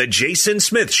editions of The Jason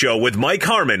Smith Show with Mike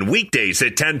Harmon weekdays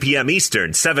at 10 p.m.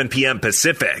 Eastern, 7 p.m.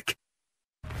 Pacific.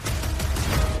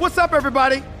 What's up,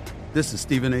 everybody? This is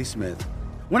Stephen A. Smith.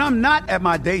 When I'm not at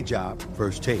my day job,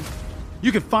 First Take,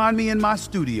 you can find me in my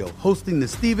studio hosting the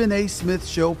Stephen A. Smith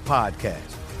Show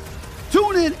podcast.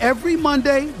 Tune in every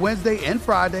Monday, Wednesday, and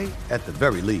Friday, at the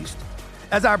very least,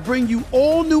 as I bring you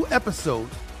all new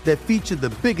episodes that feature the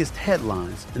biggest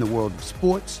headlines in the world of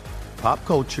sports, pop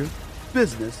culture,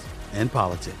 business, and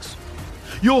politics.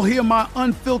 You'll hear my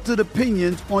unfiltered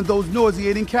opinions on those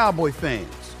nauseating Cowboy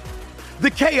fans,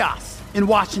 the chaos in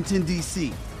Washington,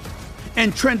 D.C.,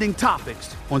 and trending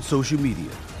topics on social media,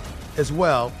 as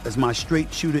well as my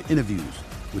straight shooter interviews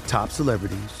with top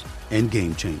celebrities and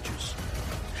game changers.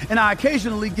 And I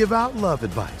occasionally give out love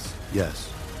advice.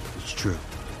 Yes, it's true.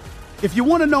 If you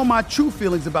want to know my true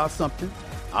feelings about something,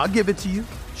 I'll give it to you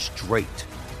straight.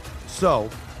 So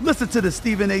listen to the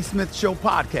Stephen A. Smith Show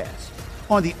podcast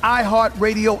on the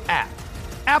iHeartRadio app,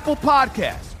 Apple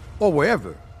Podcasts, or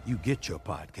wherever you get your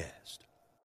podcast.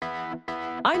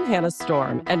 I'm Hannah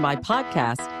Storm, and my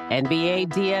podcast, NBA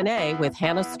DNA with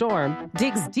Hannah Storm,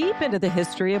 digs deep into the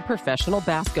history of professional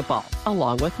basketball,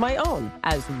 along with my own,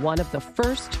 as one of the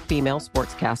first female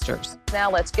sportscasters.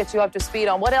 Now let's get you up to speed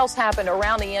on what else happened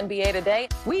around the NBA today.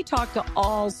 We talked to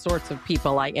all sorts of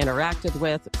people I interacted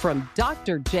with, from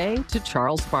Dr. J to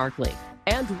Charles Barkley,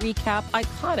 and recap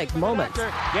iconic moments.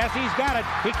 Yes, he's got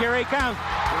it. Here he comes.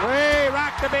 Way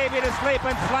rock the baby to sleep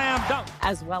and slam dunk.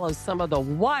 As well as some of the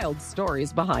wild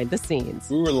stories behind the scenes.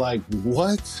 We were like,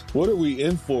 what? What are we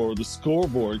in for? The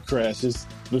scoreboard crashes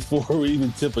before we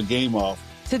even tip a game off.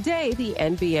 Today, the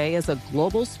NBA is a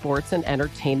global sports and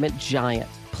entertainment giant.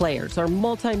 Players are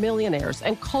multimillionaires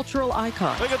and cultural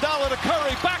icons. Iguodala to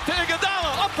Curry, back to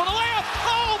Iguodala, up for the layup.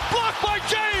 Oh, blocked by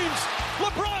James.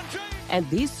 LeBron James. And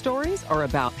these stories are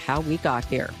about how we got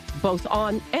here, both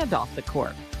on and off the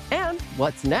court. And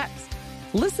what's next?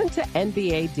 Listen to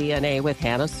NBA DNA with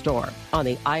Hannah Storm on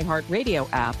the iHeartRadio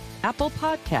app, Apple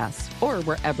Podcasts, or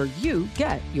wherever you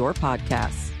get your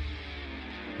podcasts.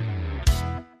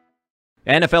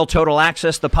 NFL Total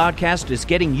Access, the podcast, is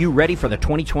getting you ready for the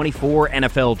 2024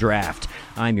 NFL Draft.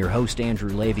 I'm your host, Andrew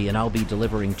Levy, and I'll be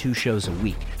delivering 2 shows a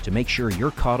week to make sure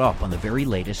you're caught up on the very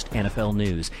latest NFL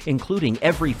news, including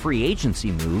every free agency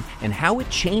move and how it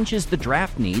changes the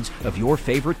draft needs of your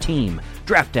favorite team.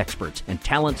 Draft experts and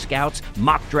talent scouts,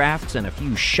 mock drafts, and a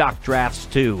few shock drafts,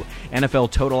 too.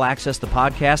 NFL Total Access, the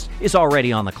podcast, is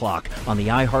already on the clock on the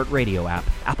iHeartRadio app,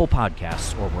 Apple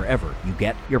Podcasts, or wherever you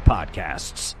get your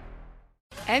podcasts.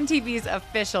 MTV's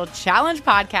official Challenge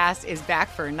podcast is back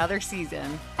for another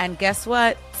season. And guess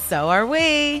what? So are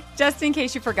we. Just in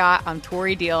case you forgot, I'm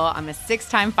Tori Deal. I'm a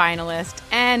 6-time finalist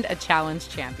and a Challenge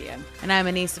champion. And I'm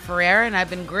Anissa Ferreira, and I've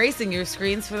been gracing your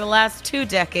screens for the last 2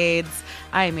 decades.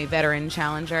 I am a veteran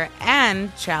challenger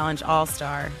and Challenge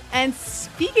All-Star. And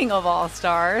speaking of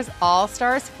All-Stars,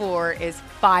 All-Stars 4 is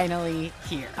finally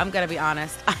here. I'm going to be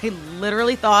honest. I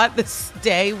literally thought this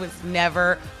day was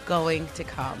never going to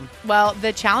come. Well,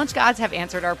 the Challenge gods have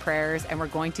answered our prayers, and we're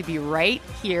going to be right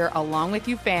here along with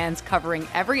you fans covering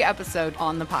every episode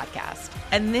on the podcast.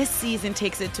 And this season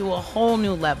takes it to a whole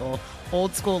new level.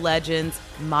 Old school legends,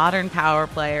 modern power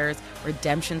players,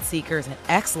 redemption seekers, and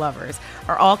ex-lovers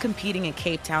are all competing in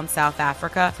Cape Town, South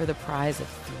Africa for the prize of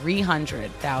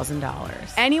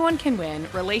 $300,000. Anyone can win,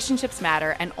 relationships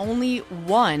matter, and only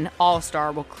one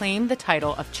All-Star will claim the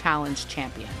title of Challenge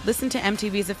champion. Listen to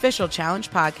MTV's official Challenge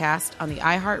podcast on the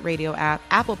iHeartRadio app,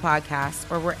 Apple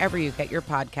Podcasts, or wherever you get your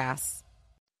podcasts.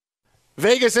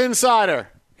 Vegas Insider.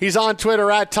 He's on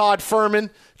Twitter at Todd Furman.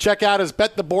 Check out his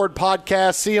Bet the Board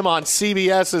podcast. See him on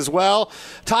CBS as well.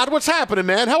 Todd, what's happening,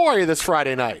 man? How are you this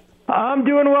Friday night? I'm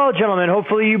doing well, gentlemen.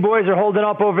 Hopefully you boys are holding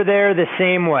up over there the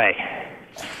same way.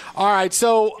 All right,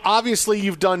 so obviously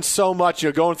you've done so much.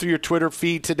 You're going through your Twitter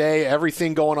feed today,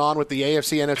 everything going on with the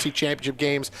AFC, NFC championship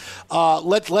games.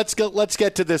 Let's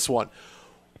get to this one.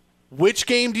 Which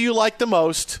game do you like the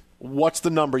most? What's the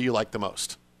number you like the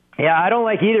most? Yeah, I don't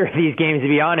like either of these games, to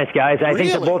be honest, guys. I think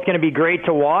they're both going to be great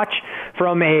to watch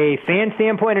from a fan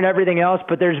standpoint and everything else,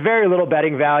 but there's very little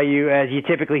betting value, as you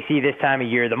typically see this time of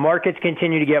year. The markets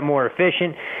continue to get more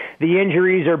efficient. The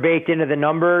injuries are baked into the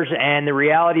numbers, and the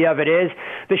reality of it is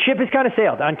the ship has kind of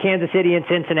sailed on Kansas City and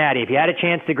Cincinnati. If you had a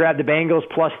chance to grab the Bengals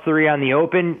 +3 on the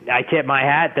open, I tip my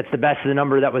hat. That's the best of the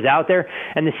number that was out there,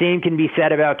 and the same can be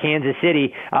said about Kansas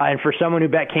City. And for someone who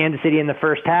bet Kansas City in the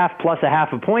first half plus a half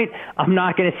a point, I'm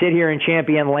not going to sit here and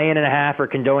champion laying and a half or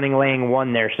condoning laying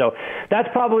 1 there. So that's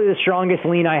probably the strongest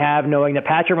lean I have, knowing that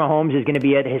Patrick Mahomes is going to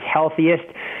be at his healthiest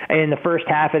in the first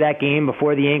half of that game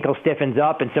before the ankle stiffens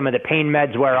up and some of the pain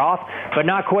meds wear off, but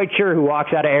not quite sure who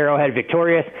walks out of Arrowhead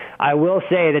victorious. I will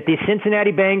say that the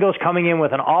Cincinnati Bengals coming in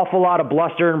with an awful lot of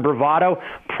bluster and bravado,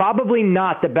 probably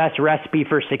not the best recipe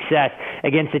for success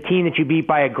against a team that you beat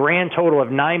by a grand total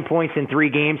of 9 points in 3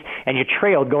 games, and you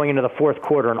trailed going into the fourth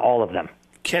quarter in all of them.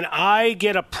 Can I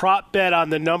get a prop bet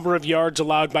on the number of yards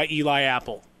allowed by Eli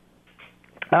Apple?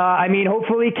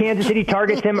 Hopefully Kansas City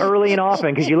targets him early and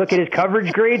often, because you look at his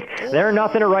coverage grades, they're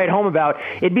nothing to write home about.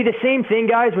 It'd be the same thing,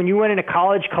 guys, when you went into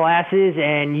college classes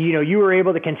and, you were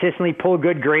able to consistently pull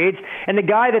good grades, and the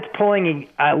guy that's pulling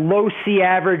a low C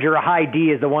average or a high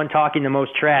D is the one talking the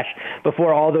most trash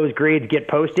before all those grades get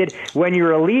posted. When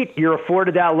you're elite, you're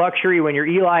afforded that luxury. When you're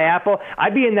Eli Apple,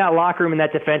 I'd be in that locker room in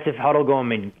that defensive huddle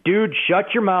going, dude,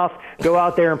 shut your mouth, go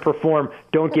out there and perform.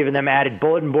 Don't give them added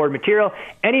bulletin board material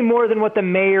any more than what the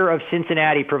mayor of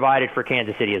Cincinnati provided for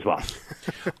Kansas City as well.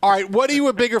 All right, what are you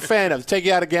a bigger fan of? Take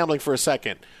you out of gambling for a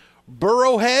second.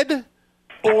 Burrowhead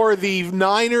or the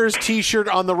Niners T-shirt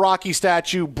on the Rocky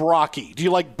statue, Brocky? Do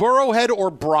you like Burrowhead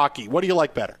or Brocky? What do you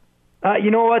like better?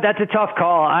 You know what? That's a tough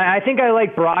call. I think I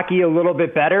like Brocky a little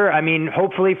bit better.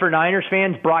 Hopefully for Niners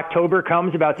fans, Brocktober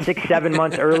comes about 6-7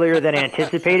 months earlier than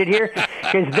anticipated here,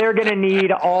 because they're going to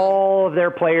need all of their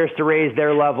players to raise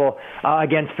their level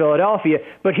against Philadelphia.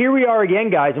 But here we are again,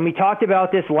 guys, and we talked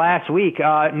about this last week,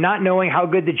 not knowing how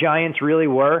good the Giants really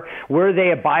were. Were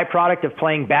they a byproduct of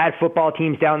playing bad football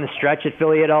teams down the stretch that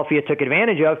Philadelphia took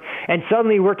advantage of? And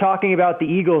suddenly we're talking about the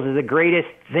Eagles as the greatest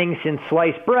thing since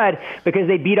sliced bread, because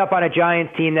they beat up on a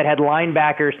Giants team that had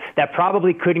linebackers that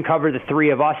probably couldn't cover the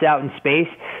 3 of us out in space.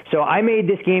 So I made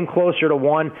this game closer to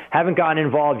 1. Haven't gotten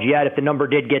involved yet. If the number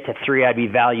did get to 3, I'd be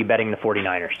value betting the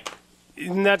 49ers.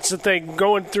 And that's the thing,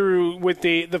 going through with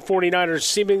the 49ers,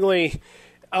 seemingly,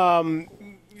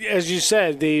 as you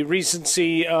said, the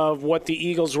recency of what the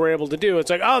Eagles were able to do. It's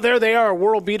like, oh, there they are,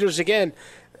 world beaters again.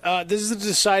 This is a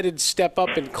decided step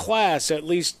up in class, at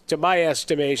least to my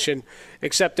estimation,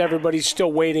 except everybody's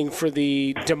still waiting for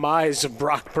the demise of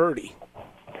Brock Purdy.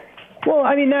 Well,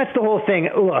 I mean, that's the whole thing.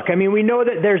 Look, I mean, we know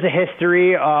that there's a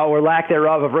history or lack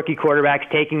thereof of rookie quarterbacks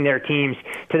taking their teams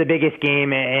to the biggest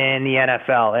game in the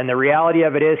NFL. And the reality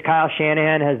of it is Kyle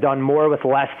Shanahan has done more with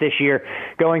less this year,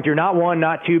 going through not one,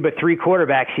 not two, but three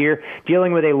quarterbacks here,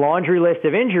 dealing with a laundry list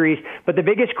of injuries. But the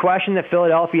biggest question that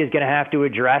Philadelphia is going to have to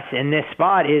address in this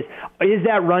spot is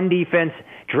that run defense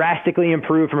drastically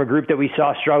improved from a group that we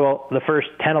saw struggle the first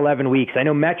 10, 11 weeks. I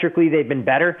know metrically they've been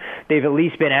better. They've at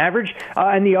least been average.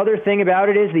 And the other thing about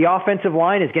it is the offensive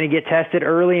line is going to get tested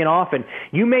early and often.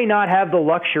 You may not have the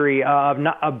luxury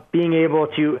of being able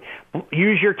to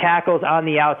use your tackles on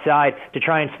the outside to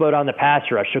try and slow down the pass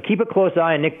rush. So keep a close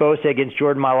eye on Nick Bosa against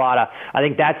Jordan Mailata. I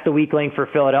think that's the weak link for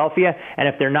Philadelphia. And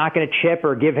if they're not going to chip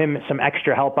or give him some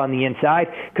extra help on the inside,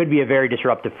 could be a very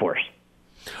disruptive force.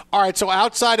 All right, so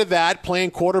outside of that,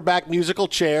 playing quarterback musical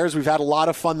chairs, we've had a lot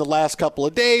of fun the last couple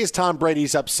of days. Tom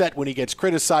Brady's upset when he gets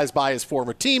criticized by his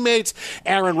former teammates.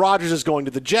 Aaron Rodgers is going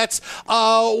to the Jets.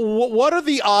 What are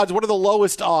the odds? What are the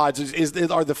lowest odds?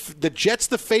 Are the Jets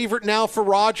the favorite now for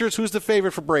Rodgers? Who's the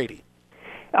favorite for Brady?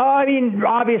 I mean,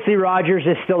 obviously Rodgers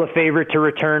is still a favorite to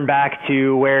return back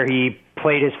to where he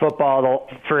played his football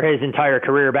for his entire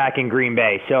career back in Green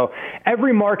Bay. So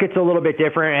every market's a little bit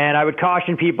different, and I would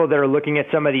caution people that are looking at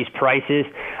some of these prices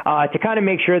to kind of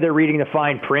make sure they're reading the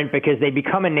fine print, because they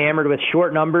become enamored with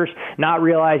short numbers, not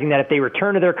realizing that if they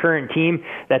return to their current team,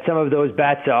 that some of those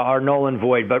bets are null and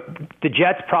void. But the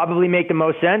Jets probably make the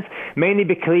most sense, mainly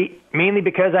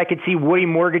because I could see Woody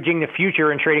mortgaging the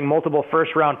future and trading multiple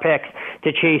first-round picks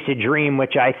to chase a dream,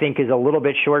 which I think is a little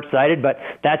bit short-sighted, but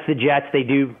that's the Jets. They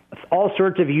do all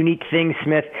sorts of unique things,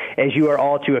 Smith, as you are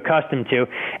all too accustomed to.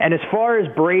 And as far as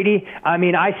Brady, I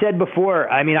mean, I said before,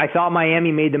 I thought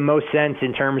Miami made the most sense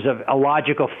in terms of a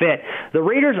logical fit. The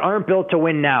Raiders aren't built to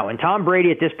win now, and Tom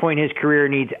Brady at this point in his career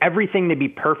needs everything to be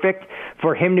perfect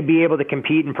for him to be able to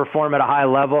compete and perform at a high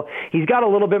level. He's got a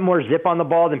little bit more zip on the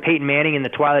ball than Peyton Manning in the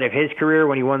twilight of his career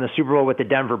when he won the Super Bowl with the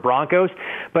Denver Broncos.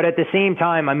 But at the same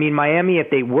time, I mean, Miami, if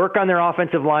they work on their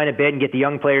offensive line a bit and get the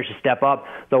young players to step up,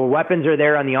 the weapons are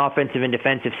there on the offensive and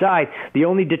defensive side. The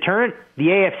only deterrent, the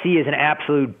AFC is an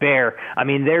absolute bear. I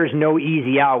mean, there's no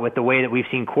easy out with the way that we've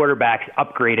seen quarterbacks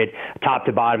upgraded top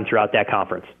to bottom throughout that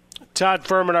conference. Todd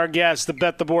Furman, our guest, the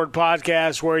Bet the Board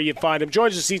podcast, where you find him.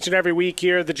 Joins us each and every week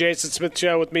here at the Jason Smith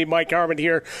Show with me, Mike Harmon,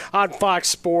 here on Fox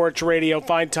Sports Radio.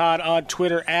 Find Todd on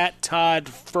Twitter at Todd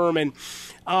Furman.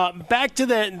 Back to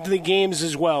the games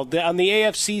as well. On the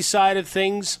AFC side of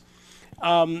things,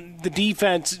 the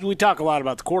defense, we talk a lot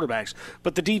about the quarterbacks,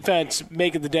 but the defense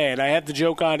making the day. And I had the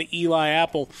joke on Eli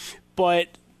Apple, but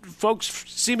folks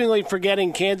seemingly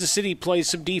forgetting Kansas City plays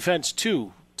some defense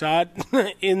too, Todd,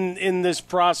 in this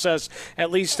process,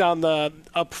 at least on the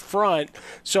up front.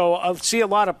 So I'll see a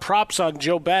lot of props on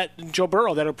Joe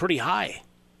Burrow that are pretty high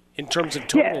in terms of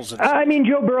totals. Yeah, I mean,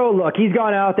 Joe Burrow, look, he's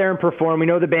gone out there and performed. We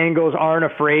know the Bengals aren't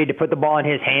afraid to put the ball in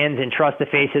his hands and trust the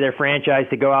face of their franchise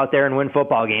to go out there and win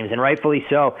football games, and rightfully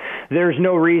so. There's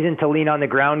no reason to lean on the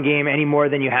ground game any more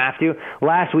than you have to.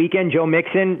 Last weekend, Joe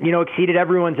Mixon, exceeded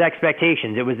everyone's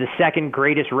expectations. It was the second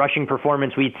greatest rushing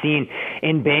performance we'd seen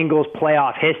in Bengals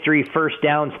playoff history. First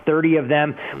downs, 30 of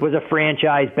them was a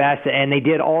franchise best, and they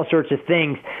did all sorts of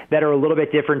things that are a little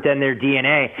bit different than their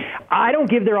DNA. I don't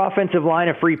give their offensive line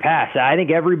a free pass. I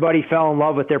think everybody fell in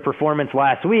love with their performance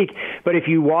last week, but if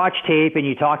you watch tape and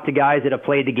you talk to guys that have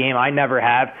played the game, I never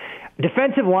have,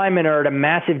 defensive linemen are at a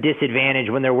massive disadvantage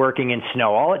when they're working in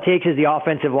snow. All it takes is the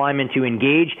offensive lineman to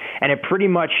engage, and it pretty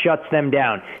much shuts them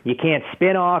down. You can't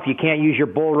spin off. You can't use your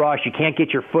bull rush. You can't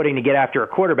get your footing to get after a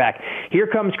quarterback. Here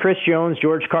comes Chris Jones,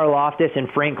 George Karlaftis, and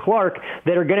Frank Clark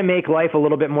that are going to make life a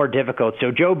little bit more difficult. So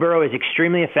Joe Burrow is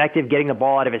extremely effective getting the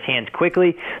ball out of his hands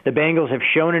quickly. The Bengals have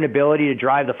shown an ability to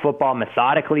drive the football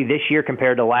methodically this year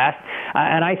compared to last,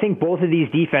 and I think both of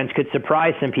these defense could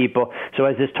surprise some people. So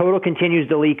as this total continues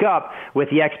to leak up, with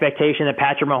the expectation that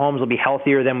Patrick Mahomes will be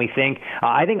healthier than we think,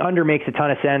 I think under makes a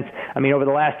ton of sense. I mean, over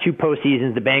the last two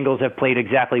postseasons, the Bengals have played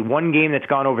exactly one game that's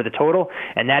gone over the total,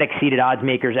 and that exceeded odds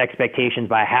makers' expectations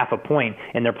by 0.5 point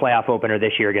in their playoff opener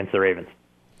this year against the Ravens.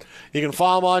 You can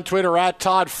follow him on Twitter at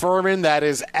Todd Furman. That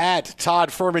is at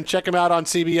Todd Furman. Check him out on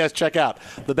CBS. Check out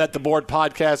the Bet the Board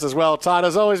podcast as well. Todd,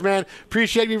 as always, man,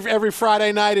 appreciate you every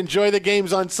Friday night. Enjoy the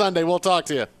games on Sunday. We'll talk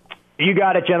to you. You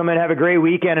got it, gentlemen. Have a great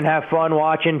weekend and have fun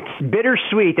watching. It's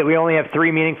bittersweet that we only have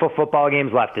 3 meaningful football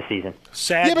games left this season.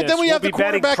 Sadness. Yeah, but then we have the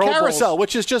quarterback carousel,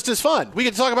 which is just as fun. We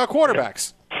can talk about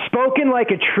quarterbacks. Spoken like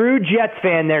a true Jets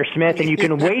fan there, Smith, and you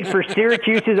can wait for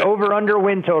Syracuse's over-under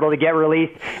win total to get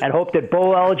released and hope that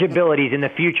bowl eligibility is in the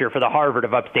future for the Harvard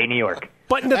of upstate New York.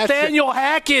 But Nathaniel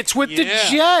Hackett's with the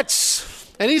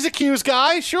Jets. And he's a Q's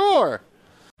guy, sure.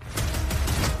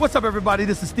 What's up, everybody?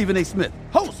 This is Stephen A. Smith,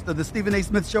 host of the Stephen A.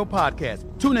 Smith Show podcast.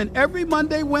 Tune in every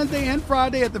Monday, Wednesday, and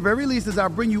Friday at the very least as I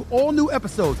bring you all new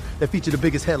episodes that feature the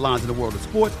biggest headlines in the world of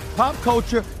sports, pop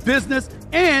culture, business,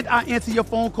 and I answer your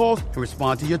phone calls and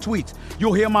respond to your tweets.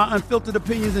 You'll hear my unfiltered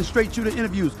opinions and straight-shooter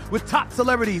interviews with top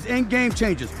celebrities and game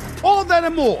changers. All of that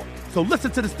and more. So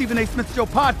listen to the Stephen A. Smith Show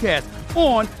podcast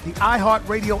on the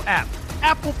iHeartRadio app,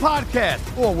 Apple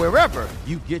Podcasts, or wherever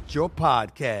you get your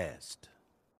podcast.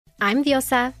 I'm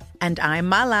Diosa. And I'm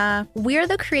Mala. We're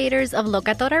the creators of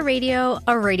Locatora Radio,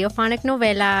 a radiophonic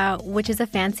novela, which is a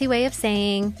fancy way of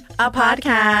saying a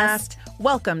podcast.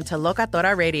 Welcome to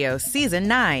Locatora Radio Season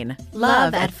 9.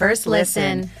 Love at First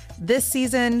Listen. This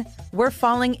season, we're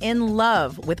falling in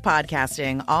love with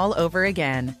podcasting all over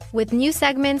again. With new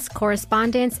segments,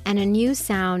 correspondence, and a new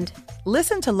sound.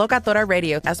 Listen to Locatora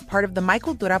Radio as part of the My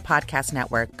Cultura Podcast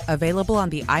Network. Available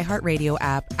on the iHeartRadio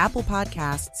app, Apple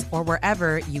Podcasts, or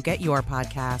wherever you get your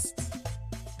podcasts.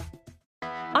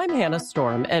 I'm Hannah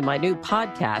Storm, and my new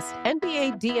podcast,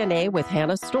 NBA DNA with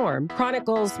Hannah Storm,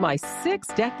 chronicles my 6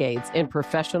 decades in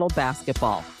professional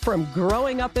basketball. From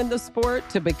growing up in the sport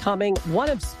to becoming one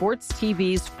of sports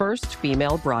TV's first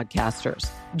female broadcasters.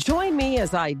 Join me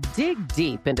as I dig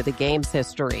deep into the game's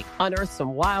history, unearth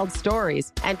some wild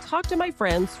stories, and talk to my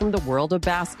friends from the world of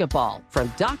basketball,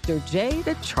 from Dr. J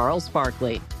to Charles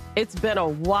Barkley. It's been a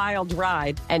wild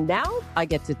ride, and now I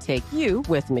get to take you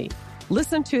with me.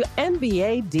 Listen to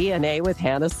NBA DNA with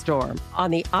Hannah Storm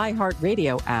on the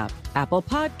iHeartRadio app, Apple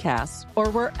Podcasts, or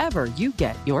wherever you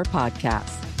get your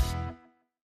podcasts.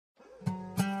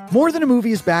 More Than a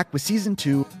Movie is back with Season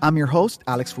 2. I'm your host,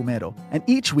 Alex Fumero, and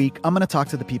each week I'm going to talk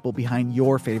to the people behind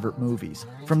your favorite movies.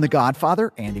 From The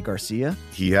Godfather, Andy Garcia.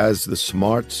 He has the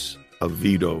smarts of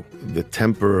Vito, the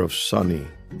temper of Sonny,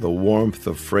 the warmth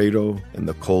of Fredo, and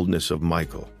the coldness of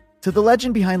Michael. To the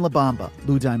legend behind La Bamba,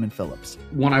 Lou Diamond Phillips.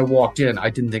 When I walked in,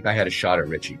 I didn't think I had a shot at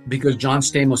Richie because John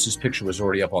Stamos' picture was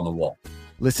already up on the wall.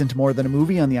 Listen to More Than a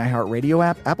Movie on the iHeartRadio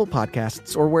app, Apple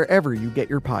Podcasts, or wherever you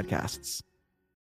get your podcasts.